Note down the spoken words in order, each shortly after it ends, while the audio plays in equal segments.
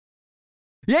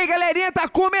E aí, galerinha, tá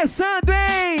começando,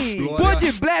 hein?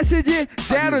 Podblessed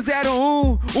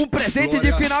 001, um presente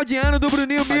de final de ano do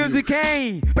Bruninho Music,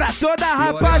 hein? Pra toda a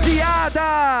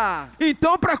rapaziada!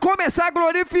 Então, pra começar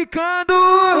glorificando...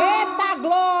 Eita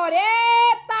glória!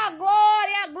 Eita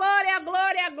glória! Glória,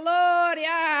 glória,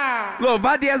 glória!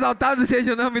 Louvado e exaltado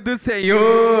seja o nome do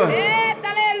Senhor! Eita,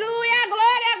 aleluia!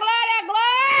 Glória, glória,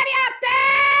 glória!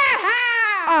 Terra!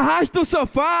 Arrasta o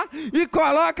sofá e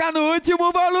coloca no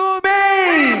último volume!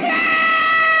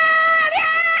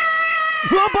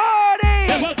 Vambora, hein?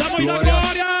 Levanta a mãe da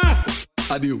glória!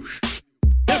 Adeus.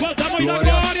 Levanta a mãe da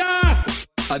glória!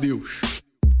 Adeus.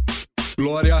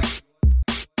 Glória.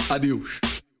 Adeus.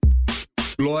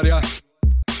 Glória.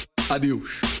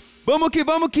 Adeus. Vamos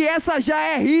que essa já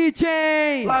é hit,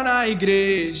 hein? Lá na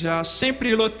igreja,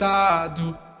 sempre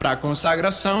lotado, pra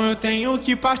consagração eu tenho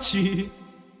que partir.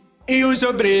 E os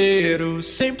obreiros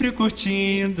sempre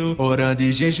curtindo, orando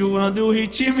e jejuando, o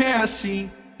ritmo é assim.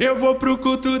 Eu vou pro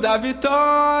culto da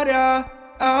vitória,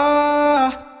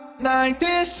 na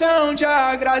intenção de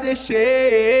agradecer.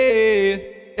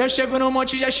 Eu chego no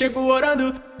monte, já chego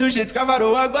orando, do jeito que a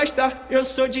varoa gosta. Eu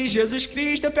sou de Jesus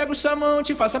Cristo, eu pego sua mão,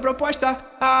 te faço a proposta.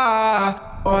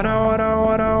 Ora, ora,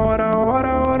 ora, ora, ora,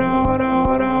 ora, ora,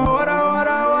 ora, ora,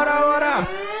 ora, ora, ora.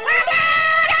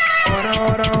 Ora,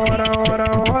 ora, ora, ora,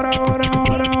 ora, ora, ora,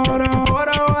 ora,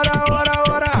 ora, ora, ora,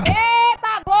 ora.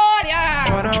 Eita glória!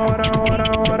 Ora, ora, ora,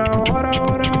 ora, ora, ora,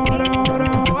 ora,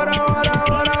 ora, ora, ora,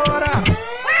 ora, ora.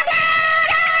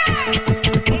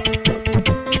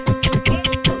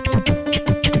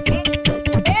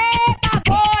 Eita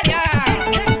glória!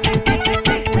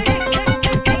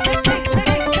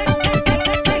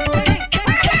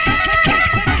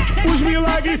 Os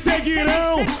milagres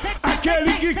seguirão.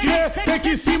 Aquele que crê tem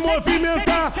que se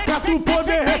movimentar pra tu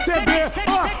poder receber.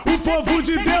 O povo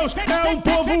de Deus é um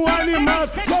povo animado.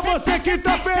 Só você que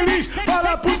tá feliz,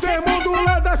 fala pro teu irmão do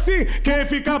lado assim. Quem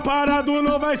fica parado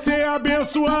não vai ser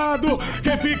abençoado.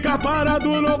 Quem fica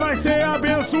parado não vai ser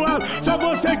abençoado. Só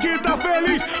você que tá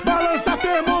feliz, balança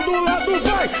teu irmão do lado,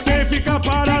 vai. Quem fica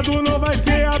parado não vai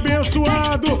ser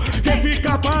abençoado. Quem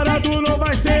fica parado não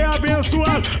vai ser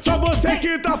abençoado. Só você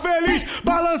que tá feliz,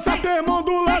 balança teu irmão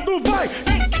do lado, vai.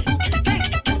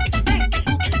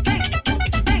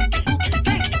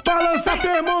 Balança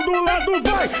teu irmão do lado,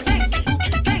 vai.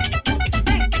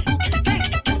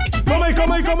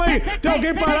 Calma aí. Tem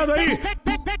alguém parado aí?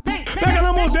 Pega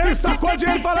na mão dele, sacode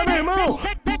ele e fala: meu irmão,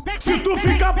 se tu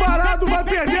ficar parado vai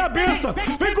perder a benção.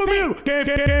 Vem comigo.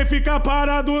 Quem ficar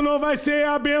parado não vai ser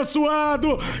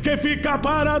abençoado. Quem ficar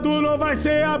parado não vai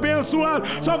ser abençoado.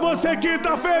 Só você que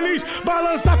tá feliz,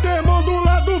 balança teu irmão do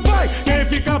lado, vai. Quem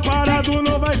ficar parado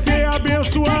não vai ser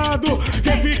abençoado.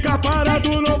 Quem ficar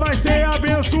parado não vai ser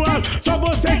abençoado. Só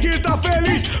você que tá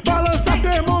feliz, balança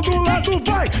teu irmão do lado,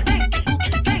 vai.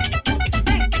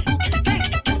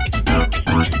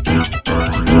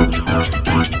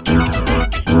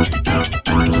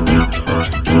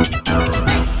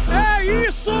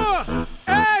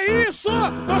 É isso,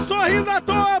 tô sorrindo à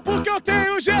toa porque eu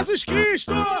tenho Jesus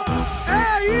Cristo.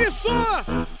 É isso,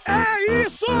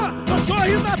 tô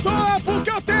sorrindo à toa porque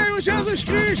eu tenho Jesus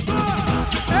Cristo.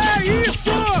 É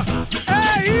isso,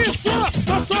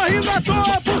 tô sorrindo à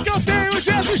toa porque eu tenho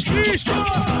Jesus Cristo.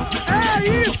 É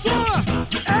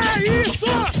isso,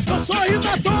 tô sorrindo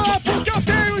à toa porque eu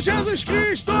tenho Jesus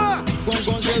Cristo.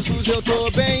 Com Jesus eu tô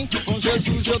bem, com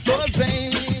Jesus eu tô zen.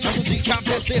 Ando de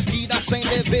cabeça erguida sem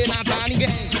dever nada a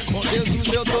ninguém. Com Jesus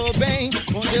eu tô bem,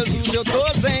 com Jesus eu tô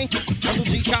zen. Ando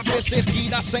de cabeça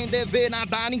erguida sem dever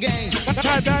nada a ninguém.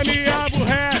 Nada me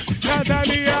aborrece.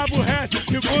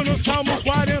 Fico no Salmo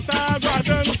 40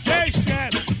 aguardando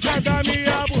 6:10. Nada me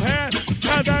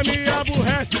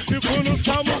aborrece. Fico no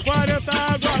Salmo 40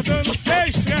 aguardando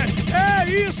 6:10. É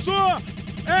isso.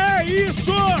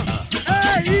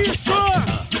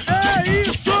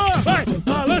 Vai,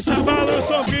 balança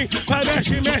ombrinho, vai,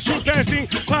 mexe o pezinho.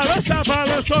 Balança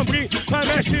ombrinho, vai,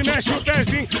 mexe o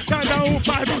pezinho. Cada um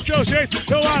faz do seu jeito,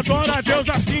 eu adoro a Deus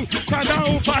assim. Cada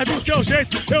um faz do seu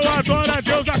jeito, eu adoro a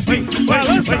Deus assim.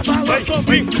 Balança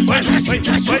ombrinho, vai, mexe o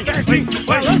pezinho.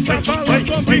 Balança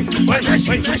ombrinho, vai,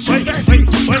 mexe o pezinho.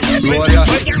 Glória.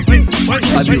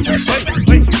 Adeus.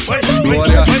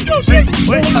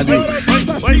 Glória. Adeus.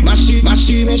 Mas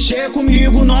se mexer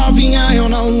comigo, novinha, eu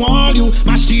não olho.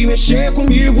 Mas se mexer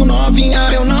comigo,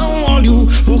 novinha, eu não olho.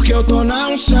 Porque eu tô na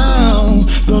unção,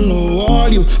 tô no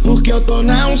óleo. Porque eu tô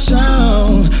na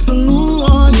unção, tô no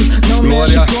óleo. Não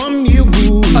mexe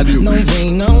comigo, Adeus. não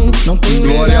vem não tem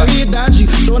Glória. legalidade.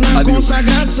 Tô na Adeus.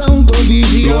 consagração, tô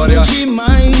vigiando Glória.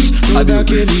 demais. Tô Adeus.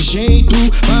 daquele jeito,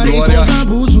 parei Glória. com os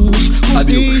abusos, com os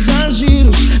Adeus.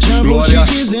 exageros. Já vou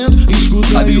te dizendo,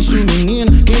 escuta isso,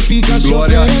 menina. Quem fica se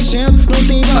oferecendo não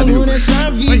tem valor nessa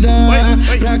vida.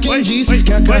 Pra quem diz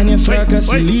que a carne é fraca,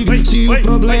 se liga. Se o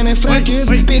problema é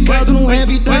fraqueza, pecado não é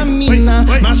vitamina.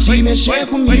 Mas se mexer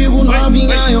comigo,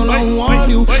 novinha, eu não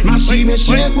olho. Mas se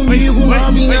mexer comigo,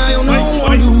 novinha, eu não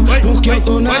olho. Porque eu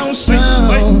tô na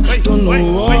unção, tô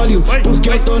no óleo. Porque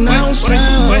eu tô na unção,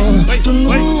 tô no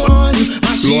óleo.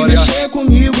 Mas se mexer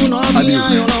comigo, novinha,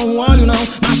 eu não olho não.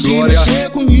 Mas se mexer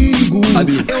comigo,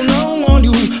 eu não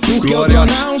olho. Porque eu tô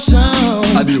na unção,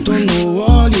 tô no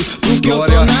óleo. Porque eu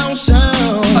tô na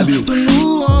unção, tô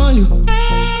no óleo.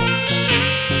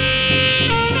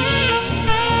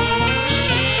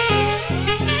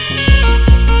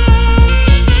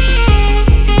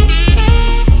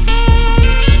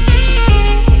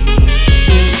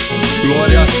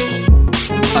 Glória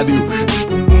a Deus.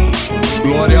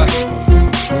 Glória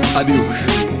a Deus.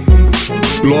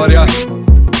 Glória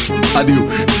a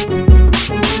Deus.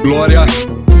 Glória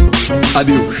a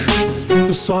Deus.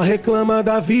 Tu só reclama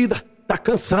da vida, tá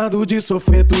cansado de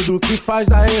sofrer, tudo que faz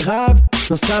dá errado,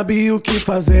 não sabe o que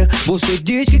fazer. Você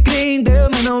diz que crê em Deus,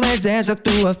 mas não exerce a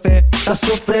tua fé. Tá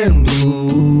sofrendo,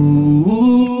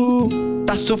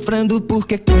 Tá sofrendo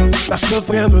porque quer. tá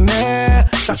sofrendo, né?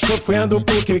 Tá sofrendo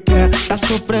porque quer. Tá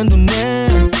sofrendo, né?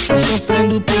 Tá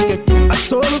sofrendo porque quer. A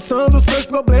solução dos seus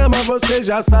problemas você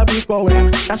já sabe qual é.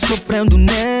 Tá sofrendo,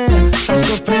 né? Tá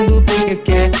sofrendo porque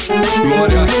quer.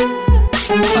 Glória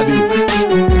a Deus.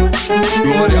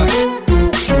 Glória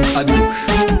a Deus.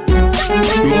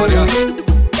 Glória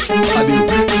a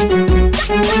Deus.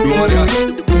 Glória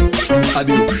a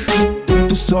Deus.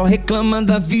 Tu só reclama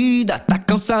da vida, tá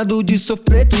cansado de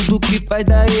sofrer, tudo que faz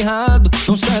dá errado,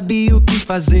 não sabe o que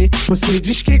fazer. Você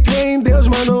diz que crê em Deus,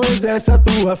 mas não exerce a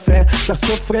tua fé. Tá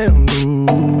sofrendo,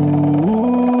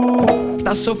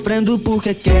 Tá sofrendo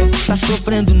porque quer. Tá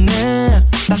sofrendo, né?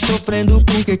 Tá sofrendo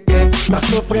porque quer. tá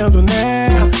sofrendo, né?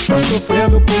 Tá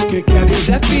sofrendo porque quer. Deus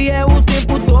é fiel o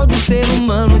tempo todo, ser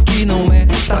humano que não é.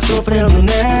 Tá sofrendo,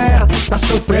 né? Tá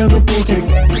sofrendo porque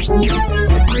quer.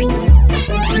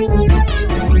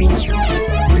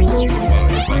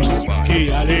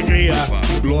 Que alegria,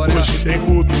 Glória hoje tem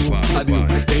culto. a Deus.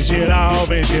 Vem geral,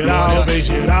 vem geral, vem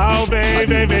geral,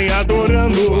 vem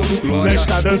adorando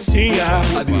nesta dancinha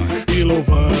e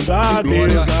louvando a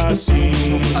Deus assim.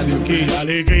 Que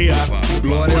alegria,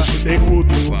 hoje tem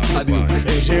culto. A Deus.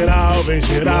 Vem geral, vem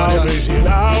geral,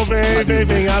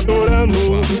 vem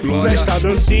adorando nesta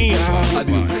dancinha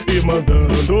e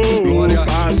mandando o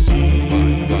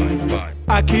passinho.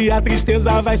 Aqui a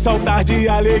tristeza vai saltar de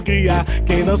alegria.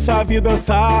 Quem não sabe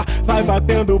dançar vai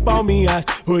batendo palminhas.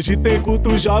 Hoje tem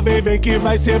culto jovem, vem que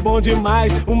vai ser bom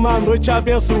demais. Uma noite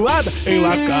abençoada em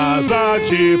La Casa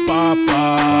de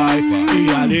Papai.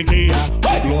 Que alegria,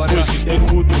 hoje tem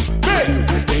culto.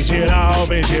 Vem geral,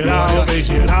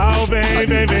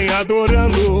 vem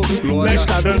adorando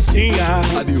nesta dancinha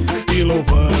e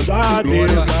louvando a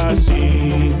Deus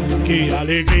assim. Que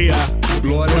alegria,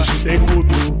 hoje tem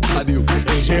culto.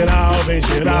 Vem geral,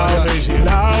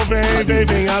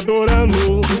 vem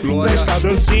adorando nesta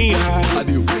dancinha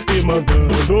e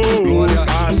mandando o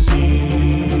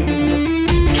passinho.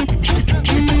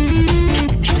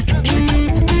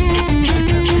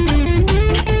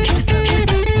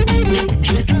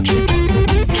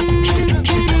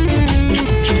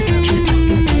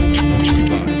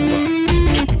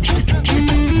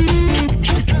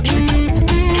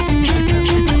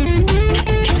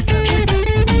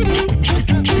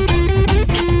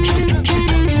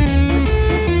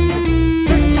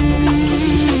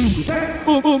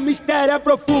 O mistério é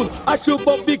profundo, acho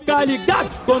bom ficar ligado.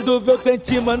 Quando vê o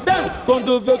crente mandando,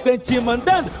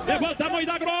 Levanta a mão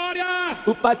da glória!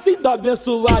 o passinho do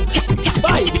abençoado.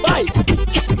 Vai,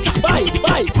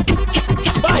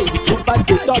 o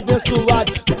passinho do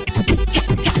abençoado.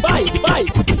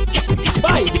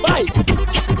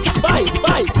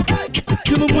 Vai.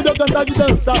 Se no mundo eu cantava e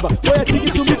dançava, foi assim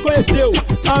que tu me conheceu.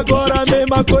 Agora a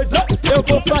mesma coisa eu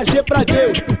vou fazer pra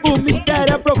Deus. O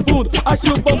mistério é profundo,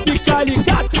 acho bom ficar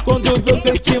ligado. Quando vê o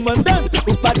crente mandando,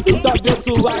 o passinho do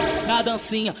abençoado.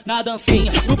 Na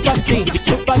dancinha, No passinho,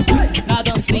 na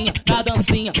dancinha,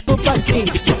 no passinho,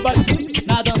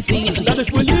 na dancinha. Dá dos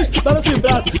pulinhos, balança os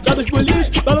braços, dá dos pulinhos,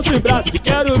 balança os braços.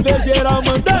 Quero ver geral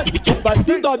mandando o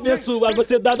passinho do abençoado.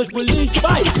 Você dá dos pulinhos,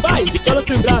 vai,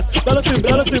 balança os braços, balança os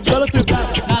braços.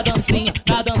 Na dancinha,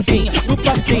 No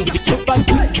passinho,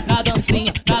 na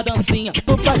dancinha,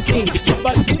 no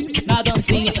passinho, na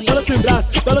dancinha.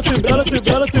 balança os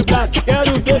braços.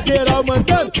 Quero ver geral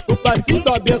mandando o passinho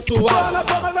do abençoado. Na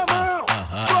palma da mão,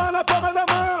 só na palma da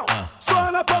mão,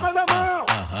 só na palma da mão,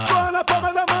 só na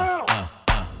palma da mão.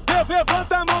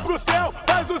 Levanta a mão mão pro céu,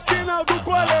 faz o sinal do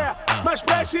colé. Mas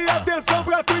preste atenção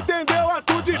pra tu entender o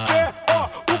ato de fé.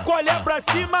 O colher pra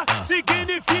cima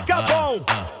significa bom.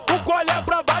 O colher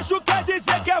pra baixo quer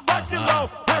dizer que é vacilão.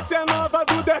 Essa é nova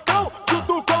do Decão,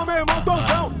 junto com meu irmão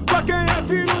Tonzão. Só quem é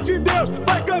filho de Deus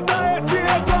vai cantar esse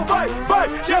refrão. Vai, vai,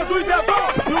 Jesus é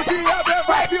bom e o diabo é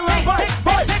vacilão. Vai,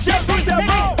 vai, Jesus é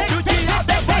bom E o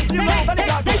diabo é vacilão, tá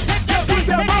ligado? Jesus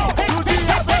é bom e o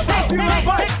diabo é vacilão.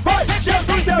 Vai, vai,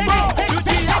 Jesus é bom E o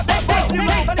diabo é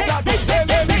vacilão, tá ligado?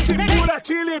 Ele te cura,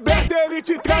 te liberta, ele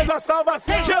te traz a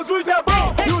salvação. Jesus é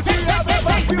bom e o diabo é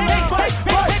vacilão. Vai,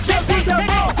 vai, Jesus é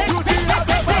bom e o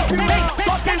diabo é vacilão.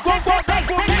 Só quem concordar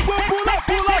comigo, pula,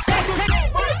 pula, sai do chão.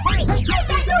 Vai, vai,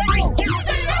 Jesus é bom e o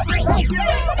diabo é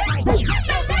vacilão.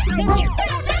 Jesus é bom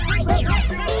e o diabo é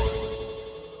vacilão.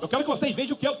 Eu quero que vocês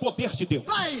vejam o que é o poder de Deus.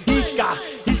 Risca,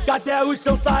 risca até o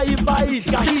chão sair,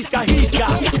 faísca, risca, risca.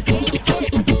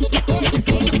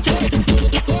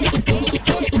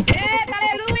 Eita,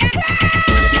 aleluia,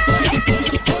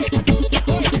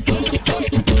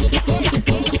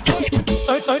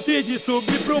 Antes de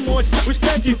subir pro monte, os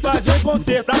crentes fazem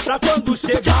concerto pra quando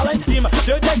chegar lá em cima,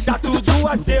 eu deixar tudo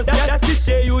aceso. Desce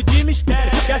cheio de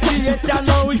mistério, que a ciência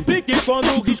não explica. E quando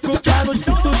o risco cai no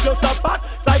chão do seu sapato,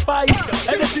 sai faísca.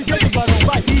 É desse jeito, varão,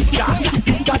 vai risca.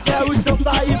 Risca até o chão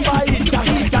sair faísca.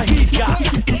 Risca, risca.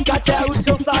 Risca até o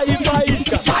chão sair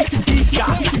faísca. Vai, risca.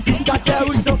 Risca até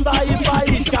o chão sair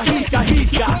faísca. Risca,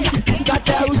 risca. Risca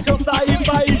até o chão sair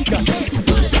faísca.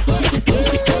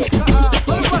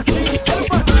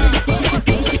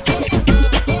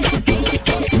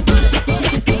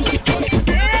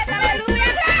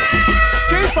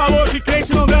 Falou que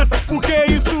crente não dança, porque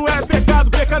isso é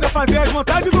pecado. Pecado é fazer as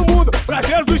vontades do mundo, pra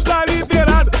Jesus tá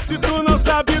liberado. Se tu não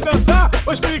sabe dançar,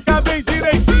 vou explicar bem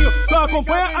direitinho. Só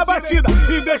acompanha a batida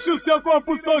e deixa o seu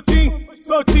corpo soltinho.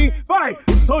 Soltinho, vai!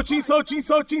 Soltinho, soltinho,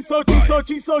 soltinho, soltinho,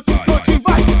 soltinho, soltinho, soltinho,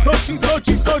 vai! Soltinho,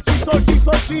 soltinho, soltinho, soltinho,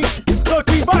 soltinho,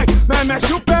 soltinho, vai!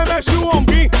 Mexe o pé, mexe o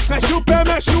ombrinho, mexe o pé,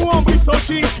 mexe o ombrinho,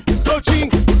 soltinho, soltinho,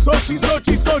 soltinho,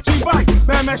 soltinho, soltinho, vai!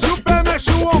 Mexe o pé,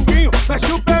 mexe o ombrinho,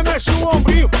 mexe o pé, mexe o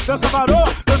ombrinho. Dança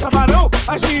varão,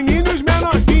 as meninas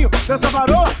menorzinho. Dança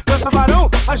varão,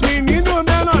 as meninas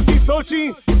menorzinho.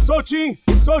 Soltinho, soltinho,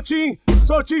 soltinho,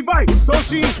 soltinho, vai!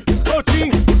 Soltinho,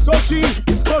 soltinho, soltinho,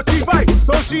 soltinho, vai!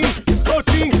 Soltinho,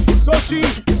 soltinho, soltinho,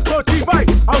 soltinho, vai!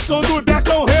 Ao som do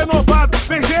Decão renovado,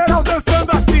 vem geral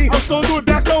dançando assim. Ao som do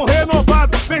Decão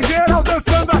renovado, vem geral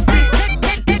dançando assim.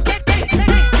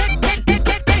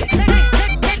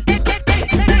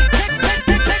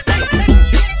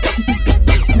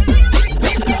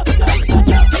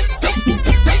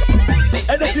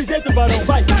 É desse jeito, varão,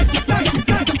 vai!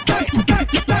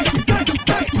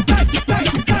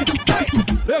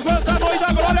 Levanta a mão e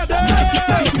dá glória a Deus!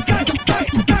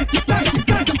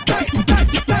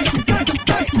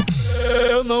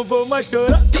 Eu não vou mais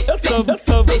chorar, eu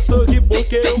só vou sorrir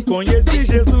porque eu conheci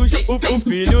Jesus, o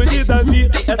filho de Davi.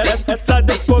 Essa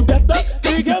descoberta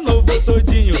me renovou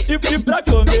todinho. E pra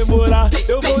comemorar,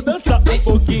 eu vou dançar um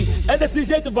pouquinho. É desse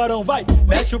jeito, varão, vai!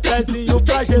 Mexe o pezinho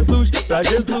pra Jesus, pra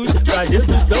Jesus, pra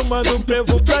Jesus. Tomando um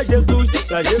prevo pra Jesus,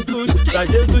 pra Jesus, pra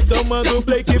Jesus. Tomando um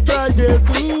break pra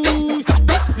Jesus,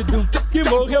 que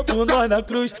morreu por nós na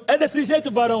cruz. É desse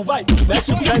jeito, varão, vai!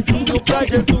 Mexe o pezinho pra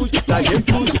Jesus, pra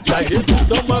Jesus, pra Jesus.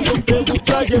 Tomando um prevo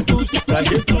pra Jesus, pra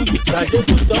Jesus, pra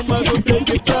Jesus. Tomando um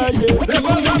break pra Jesus,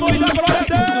 Levanta a mão e dá glória a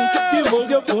Deus! que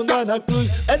morreu por nós na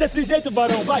cruz. É desse jeito,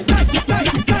 varão, vai!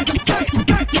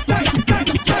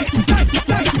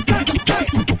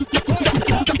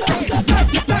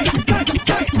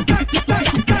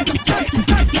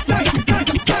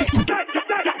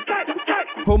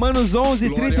 Romanos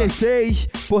 11:36,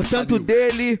 portanto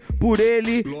dele, por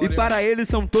ele e para ele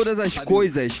são todas as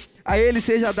coisas. A ele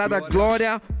seja dada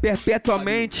glória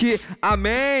perpetuamente.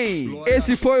 Amém.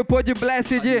 Esse foi o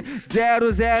Podblessed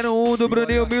 001 do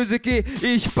Bruninho Music.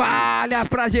 Espalha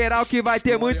pra geral que vai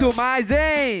ter muito mais,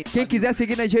 hein? Quem quiser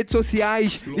seguir nas redes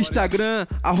sociais, Instagram,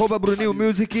 @Bruninho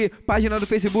Music, página do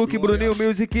Facebook, Bruninho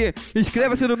Music.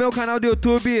 Inscreva-se no meu canal do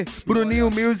YouTube, Bruninho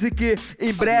Music.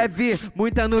 Em breve,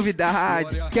 muita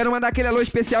novidade. Quero mandar aquele alô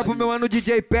especial pro meu mano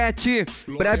DJ Pet.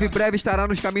 Breve estará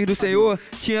nos caminhos do Senhor.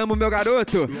 Te amo, meu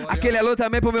garoto. Aquele alô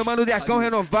também pro meu mano Decão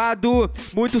renovado.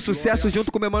 Muito sucesso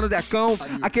junto com meu mano Decão.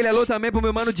 Aquele alô também pro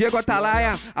meu mano Diego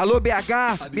Atalaia. Alô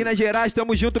BH, Minas Gerais,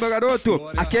 tamo junto, meu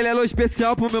garoto. Aquele alô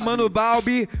especial pro meu mano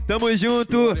Balbi. Tamo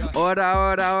junto.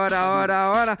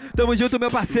 Ora. Tamo junto,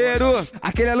 meu parceiro.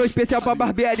 Aquele alô especial pra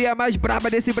barbearia mais braba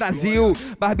desse Brasil.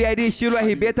 Barbearia estilo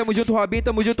RB, tamo junto, Robinho,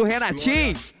 tamo junto,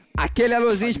 Renatinho. Aquele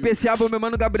alôzinho especial pro meu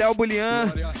mano Gabriel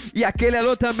Bulian. E aquele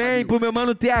alô também pro meu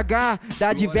mano TH da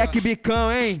Advec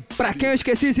Bicão, hein? Pra quem eu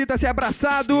esqueci, sinta-se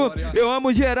abraçado. Eu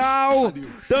amo geral.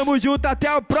 Tamo junto,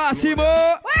 até o próximo.